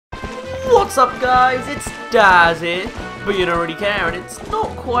What's up guys, it's Daz here, but you don't really care, and it's not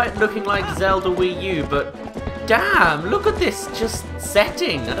quite looking like Zelda Wii U, but damn, look at this just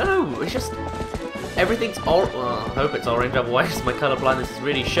setting. I don't know, it's just, everything's orange. Well, I hope it's orange, otherwise my colour blindness is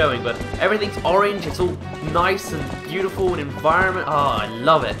really showing, but everything's orange, it's all nice and beautiful, and environment, I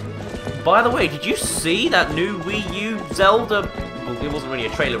love it. By the way, did you see that new Wii U Zelda? Well, it wasn't really a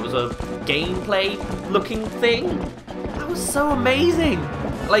trailer, it was a gameplay looking thing. That was so amazing.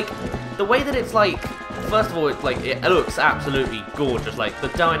 Like, the way that it's like, first of all, it looks absolutely gorgeous. Like, the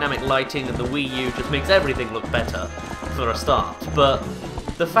dynamic lighting and the Wii U just makes everything look better for a start. But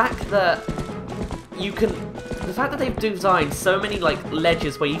the fact that they've designed so many like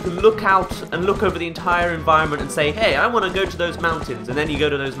ledges where you can look out and look over the entire environment and say, hey, I want to go to those mountains, and then you go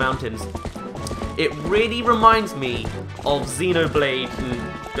to those mountains. It really reminds me of Xenoblade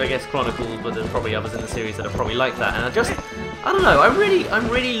and I guess Chronicles, but there's probably others in the series that are probably like that. And I don't know, I'm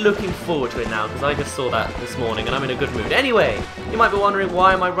really looking forward to it now, because I just saw that this morning and I'm in a good mood. Anyway, you might be wondering,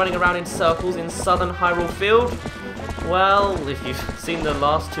 why am I running around in circles in southern Hyrule Field? Well, if you've seen the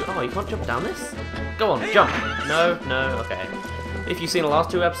last two... Oh, you can't jump down this? Go on, jump. No, okay. If you've seen the last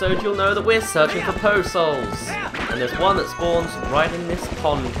two episodes, you'll know that we're searching for Poe souls. And there's one that spawns right in this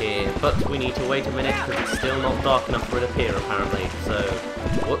pond here, but we need to wait a minute because it's still not dark enough for it to appear, apparently. So,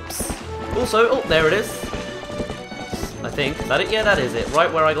 whoops. Also, oh, there it is. I think. Is that it? Yeah, that is it.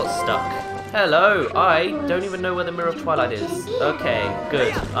 Right where I got stuck. Hello, I don't even know where the Mirror of Twilight is. Okay,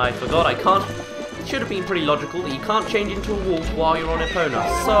 good. I forgot I can't... It should have been pretty logical that you can't change into a wolf while you're on Epona.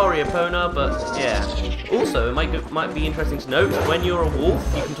 Sorry, Epona, but yeah. Also, it might be interesting to note, when you're a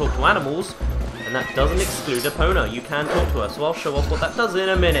wolf, you can talk to animals, and that doesn't exclude Epona. You can talk to her, so I'll show off what that does in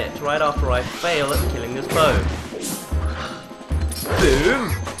a minute, right after I fail at killing this Poe.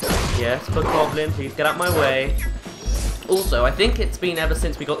 Boom! Yes, Bokoblin, please get out my way. Also, I think it's been ever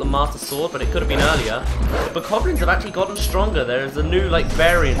since we got the Master Sword, but it could have been earlier. The Bokoblins have actually gotten stronger. There is a new, like,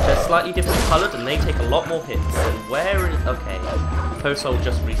 variant. They're slightly different coloured, and they take a lot more hits. And where is... Okay. Poe Soul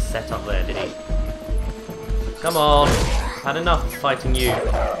just reset up there, did he? Come on. I've had enough of fighting you.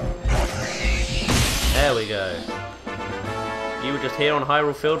 There we go. You were just here on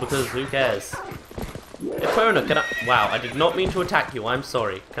Hyrule Field because who cares? Epona, can I... Wow, I did not mean to attack you. I'm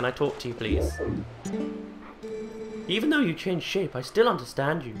sorry. Can I talk to you, please? Even though you changed shape, I still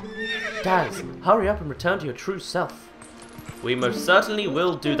understand you. Daz, hurry up and return to your true self. We most certainly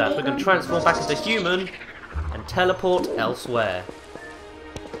will do that. We're going to transform back into human and teleport elsewhere.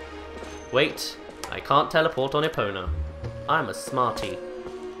 Wait, I can't teleport on Epona. I'm a smarty.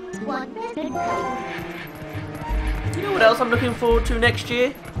 You know what else I'm looking forward to next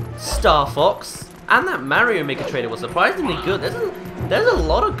year? Star Fox. And that Mario Maker trailer was surprisingly good. There's a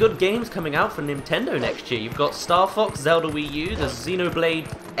lot of good games coming out for Nintendo next year. You've got Star Fox, Zelda Wii U, there's Xenoblade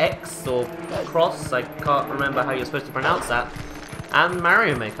X or Cross, I can't remember how you're supposed to pronounce that, and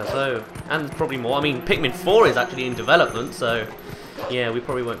Mario Maker, so, and probably more. I mean, Pikmin 4 is actually in development, so yeah, we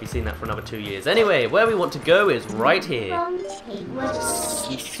probably won't be seeing that for another 2 years. Anyway, where we want to go is right here.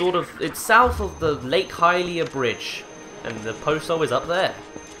 It's south of the Lake Hylia Bridge, and the post is up there.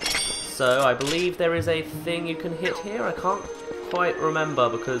 So I believe there is a thing you can hit here. I can't quite remember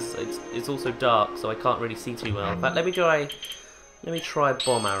because it's also dark, so I can't really see too well. In fact, let me try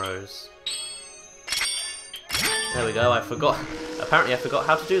bomb arrows. There we go. I forgot. Apparently, I forgot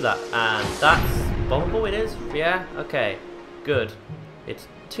how to do that, and that's bombable. It is. Yeah. Okay. Good. It's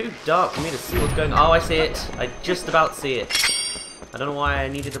too dark for me to see what's going on. Oh, I see it. I just about see it. I don't know why I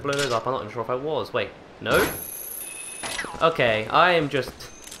needed to blow those up. I'm not even sure if I was. Wait. No. Okay. I am just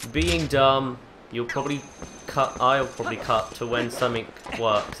being dumb. You'll probably cut. I'll probably cut to when something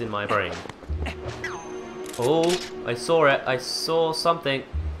works in my brain. Oh, I saw it. I saw something.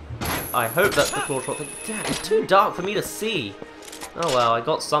 I hope that's the claw trot thing. Damn, it's too dark for me to see. Oh well, I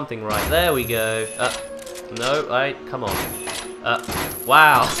got something right. There we go. No, come on.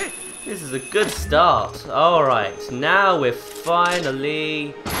 Wow. This is a good start. Alright, now we're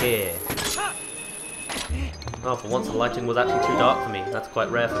finally here. Oh, for once the lighting was actually too dark for me. That's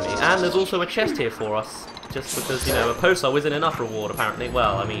quite rare for me. And there's also a chest here for us. Just because, you know, a poso isn't enough reward, apparently.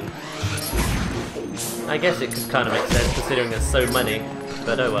 Well, I mean... I guess it could kind of make sense, considering there's so many.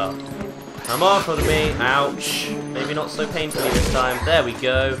 But oh well. Come off of me. Ouch. Maybe not so painfully this time. There we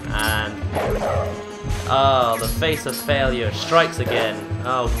go. And... Oh, the face of failure strikes again.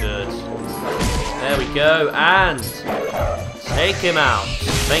 Oh, good. There we go. And... Take him out.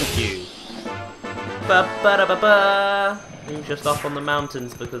 Thank you. Ba-ba-da-ba-ba. He was just off on the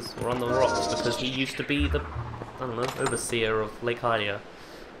mountains because, or on the rocks, because he used to be the, I don't know, overseer of Lake Hylia.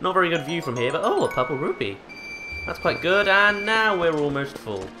 Not very good view from here, but oh, a purple rupee. That's quite good, and now we're almost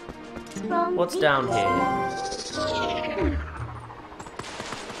full. What's down here?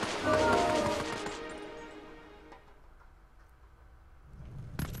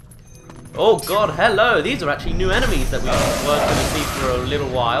 Oh god, hello! These are actually new enemies that we weren't going to see for a little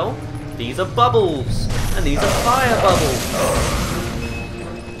while. These are bubbles, and these are fire bubbles.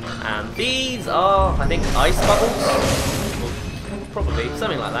 And these are, I think, ice bubbles? Or probably,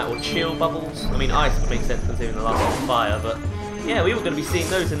 something like that, or chill bubbles. I mean, ice makes sense considering the last one was fire, but yeah, we were going to be seeing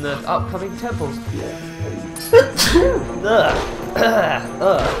those in the upcoming temples. That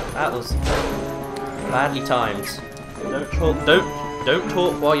was badly timed. Don't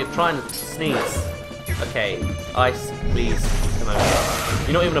talk while you're trying to sneeze. Okay, ice, please, come over.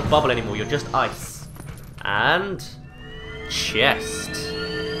 You're not even a bubble anymore, you're just ice. And chest.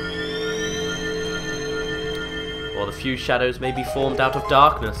 Or the few shadows may be formed out of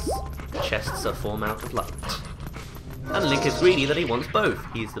darkness. Chests are formed out of light. And Link is greedy that he wants both.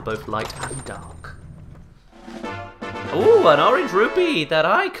 He's the both light and dark. Ooh, an orange rupee that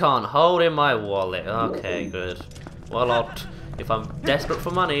I can't hold in my wallet. Okay, good. Well, if I'm desperate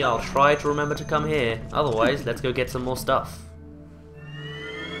for money, I'll try to remember to come here. Otherwise, let's go get some more stuff.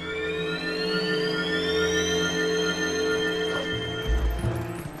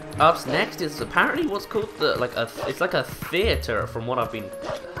 Up next is apparently what's called it's like a theatre, from what I've been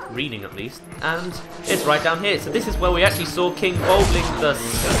reading at least, and it's right down here. So this is where we actually saw King Bowling the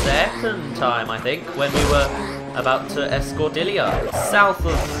second time, I think, when we were about to escort Ilia, south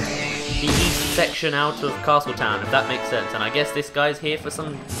of the east section out of Castletown, if that makes sense. And I guess this guy's here for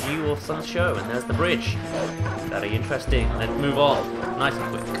some view of some show, and there's the bridge. Very interesting. Let's move on, nice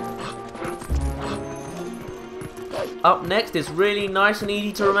and quick. Up next is really nice and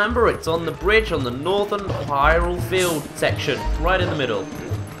easy to remember. It's on the bridge on the northern Hyrule Field section, right in the middle.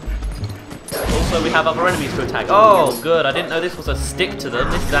 Also, we have other enemies to attack. Oh, good. I didn't know this was a stick to them.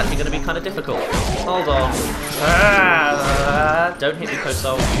 This is actually going to be kind of difficult. Hold on. Don't hit me, Poe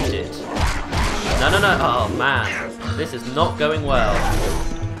Poe. You did. No. Oh, man. This is not going well.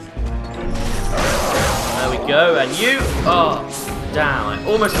 There we go. And you... Oh, damn. I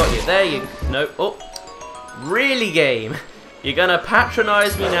almost got you. There you... No. Oh. Really, game? You're going to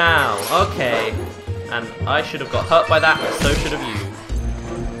patronize me now. Okay. And I should have got hurt by that, and so should have you.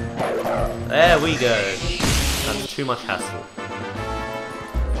 There we go. That's too much hassle.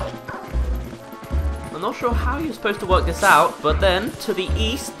 I'm not sure how you're supposed to work this out, but then to the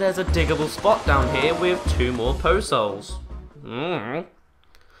east there's a diggable spot down here with 2 more Poe souls.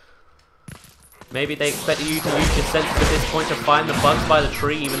 Maybe they expected you to use your senses at this point to find the bugs by the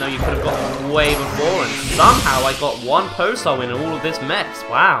tree, even though you could have got them way before, and somehow I got 1 Poe soul in all of this mess.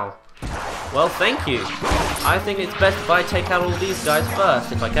 Wow. Well, thank you. I think it's best if I take out all these guys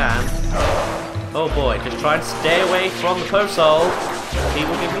first, if I can. Oh boy, just try and stay away from the Poe soul. He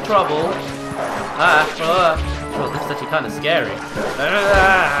will give me trouble. Well, this is actually kind of scary.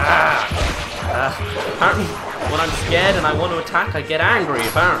 Apparently, when I'm scared and I want to attack, I get angry,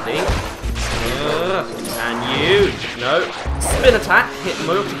 apparently. And you, no, spin attack, hit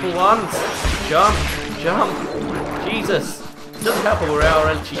multiple ones. Jump, jump. Jesus. It doesn't help that we are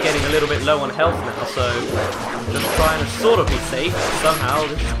actually getting a little bit low on health now, so I'm just trying to sort of be safe. Somehow,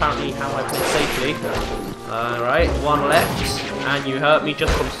 this is apparently how I play safely. Alright, 1 left, and you hurt me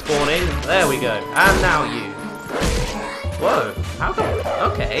just from spawning. There we go, and now you. Whoa, how come?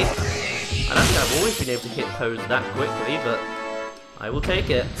 Okay. I don't think I've always been able to hit Poes that quickly, but I will take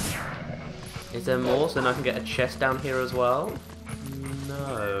it. Is there more, so then I can get a chest down here as well?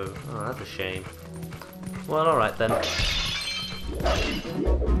 No. Oh, that's a shame. Well, alright then.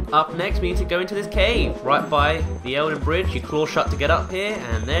 Up next, we need to go into this cave, right by the Elden Bridge. You claw shut to get up here,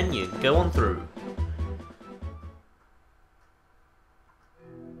 and then you go on through.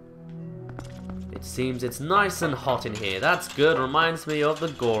 It seems it's nice and hot in here. That's good. Reminds me of the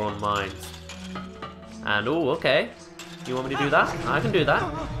Goron mines. And, oh, okay. You want me to do that? I can do that.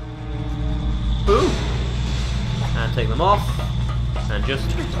 Boom! And take them off. And just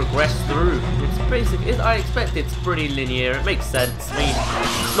progress through. It's basically, I expect it's pretty linear. It makes sense. I mean,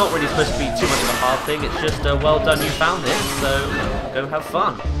 it's not really supposed to be too much of a hard thing. It's just well done, you found this, so go have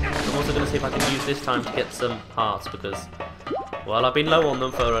fun. I'm also going to see if I can use this time to get some hearts because, well, I've been low on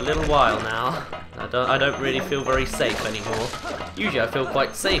them for a little while now. I don't really feel very safe anymore. Usually I feel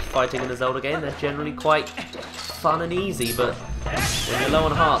quite safe fighting in a Zelda game. They're generally quite fun and easy, but when you're low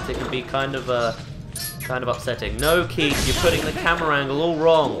on hearts, it can be kind of upsetting. No, Keith, you're putting the camera angle all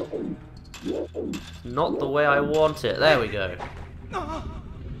wrong. Not the way I want it. There we go.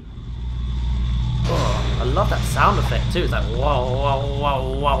 Oh, I love that sound effect too. It's like whoa, whoa,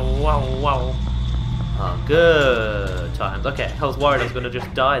 whoa, whoa, whoa, whoa. Oh, good times. Okay, I was worried I was going to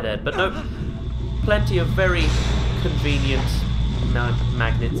just die then, but nope. Plenty of very convenient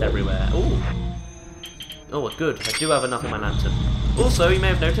magnets everywhere. Ooh. Oh, good. I do have enough in my lantern. Also, you may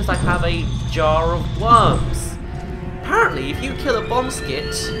have noticed I have a jar of worms. Apparently, if you kill a bomb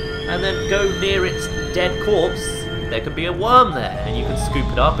skit and then go near its dead corpse, there could be a worm there, and you can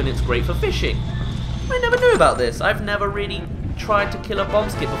scoop it up, and it's great for fishing. I never knew about this. I've never really tried to kill a bomb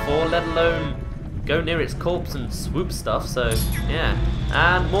skit before, let alone go near its corpse and swoop stuff, so yeah.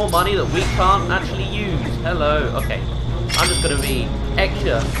 And more money that we can't actually use. Hello. Okay. I'm just going to be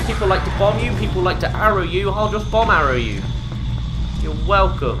extra. People like to bomb you, people like to arrow you, I'll just bomb arrow you. You're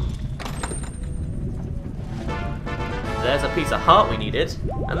welcome. There's a piece of heart we needed,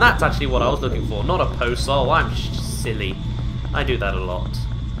 and that's actually what I was looking for, not a Poe soul. I'm silly. I do that a lot.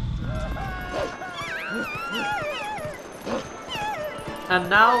 And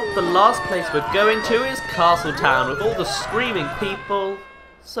now the last place we're going to is Castle Town with all the screaming people.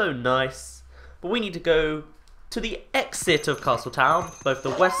 So nice. But we need to go to the exit of Castle Town, both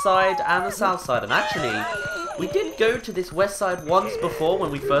the west side and the south side. And actually, we did go to this west side once before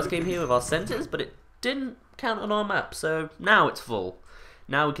when we first came here with our centres, but it didn't count on our map, so now it's full.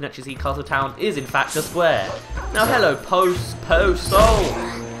 Now we can actually see Castle Town is in fact a square. Now hello Poe Soul!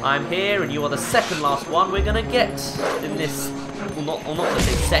 I'm here and you are the second last one we're gonna get in this, well not to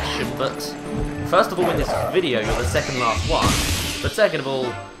say session, but first of all in this video you're the second last one, but second of all,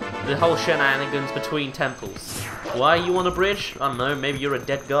 the whole shenanigans between temples. Why are you on a bridge? I don't know, maybe you're a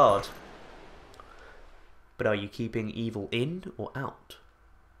dead guard. But are you keeping evil in or out?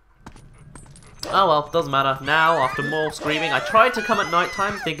 Oh well, doesn't matter. Now, after more screaming, I tried to come at night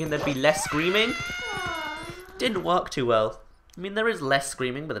time thinking there'd be less screaming. Didn't work too well. I mean, there is less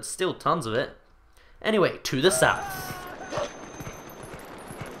screaming, but there's still tons of it. Anyway, to the south.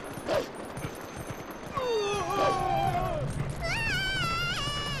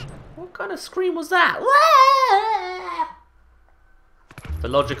 What kind of scream was that? The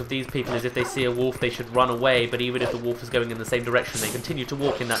logic of these people is if they see a wolf, they should run away, but even if the wolf is going in the same direction, they continue to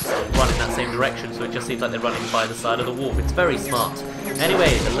walk in that, run in that same direction, so it just seems like they're running by the side of the wolf. It's very smart.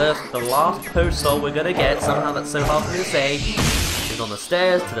 Anyway, the last Poe soul we're gonna get, somehow that's so hard for me to say, is on the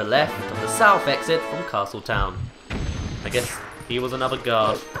stairs to the left of the south exit from Castle Town. I guess he was another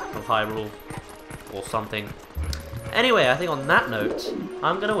guard of Hyrule, or something. Anyway, I think on that note,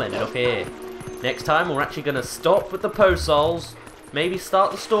 I'm gonna end it off here. Next time, we're actually gonna stop with the Poe souls, maybe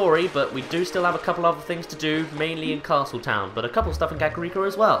start the story, but we do still have a couple other things to do, mainly in Castle Town, but a couple stuff in Kakariko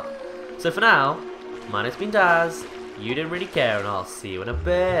as well. So for now, mine has been Daz, you didn't really care, and I'll see you in a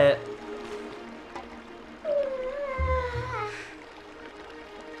bit.